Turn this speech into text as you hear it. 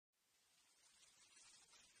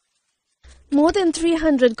More than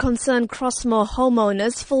 300 concerned Crossmoor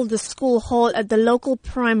homeowners filled the school hall at the local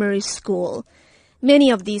primary school.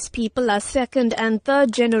 Many of these people are second and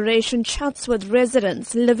third generation Chatsworth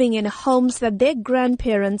residents living in homes that their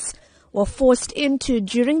grandparents were forced into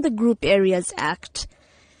during the Group Areas Act.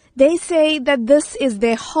 They say that this is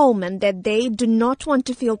their home and that they do not want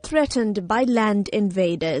to feel threatened by land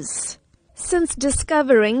invaders. Since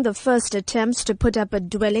discovering the first attempts to put up a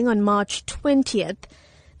dwelling on March 20th,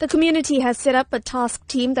 the community has set up a task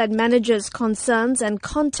team that manages concerns and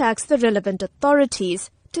contacts the relevant authorities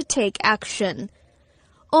to take action.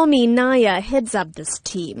 Omi Naya heads up this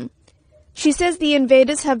team. She says the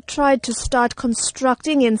invaders have tried to start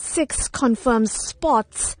constructing in 6 confirmed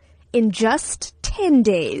spots in just 10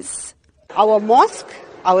 days. Our mosque,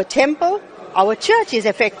 our temple, our church is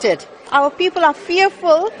affected. Our people are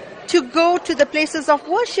fearful to go to the places of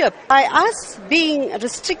worship. By us being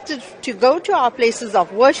restricted to go to our places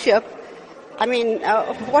of worship, what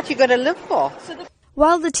are you going to live for?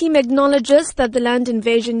 While the team acknowledges that the Land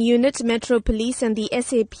Invasion Unit, Metro Police and the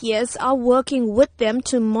SABC are working with them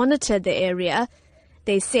to monitor the area,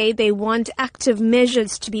 they say they want active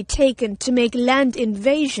measures to be taken to make land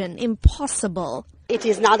invasion impossible. It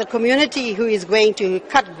is now the community who is going to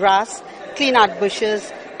cut grass, clean out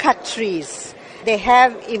bushes, cut trees. They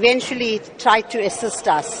have eventually tried to assist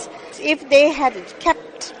us. If they had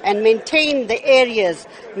kept and maintained the areas,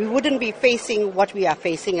 we wouldn't be facing what we are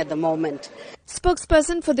facing at the moment.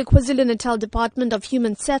 Spokesperson for the KwaZulu-Natal Department of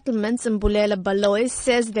Human Settlements, Mbulela Baloy,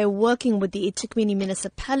 says they're working with the eThekwini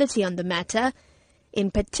municipality on the matter. In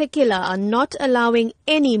particular, are not allowing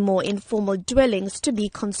any more informal dwellings to be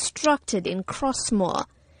constructed in Crossmoor.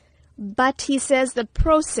 But he says the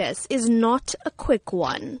process is not a quick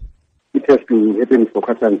one. It has been happening for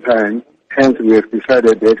quite some time. Hence, we have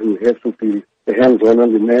decided that we have to be hands-on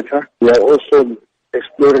on the matter. We are also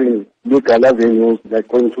exploring legal avenues like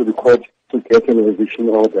going to the court to get an eviction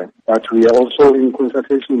order. But we are also in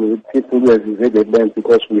consultation with people who have invaded land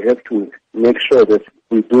because we have to make sure that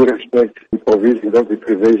we do respect the provisions of the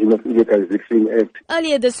Prevention of Illegal Eviction Act.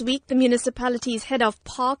 Earlier this week, the municipality's head of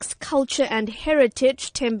Parks, Culture and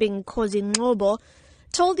Heritage, Tembing Khozi-Ngobo,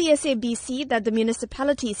 told the SABC that the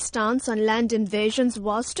municipality's stance on land invasions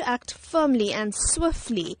was to act firmly and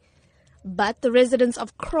swiftly. But the residents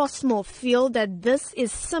of Crossmoor feel that this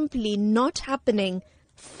is simply not happening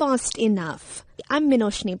fast enough. I'm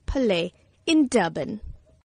Minoshni Pillay in Durban.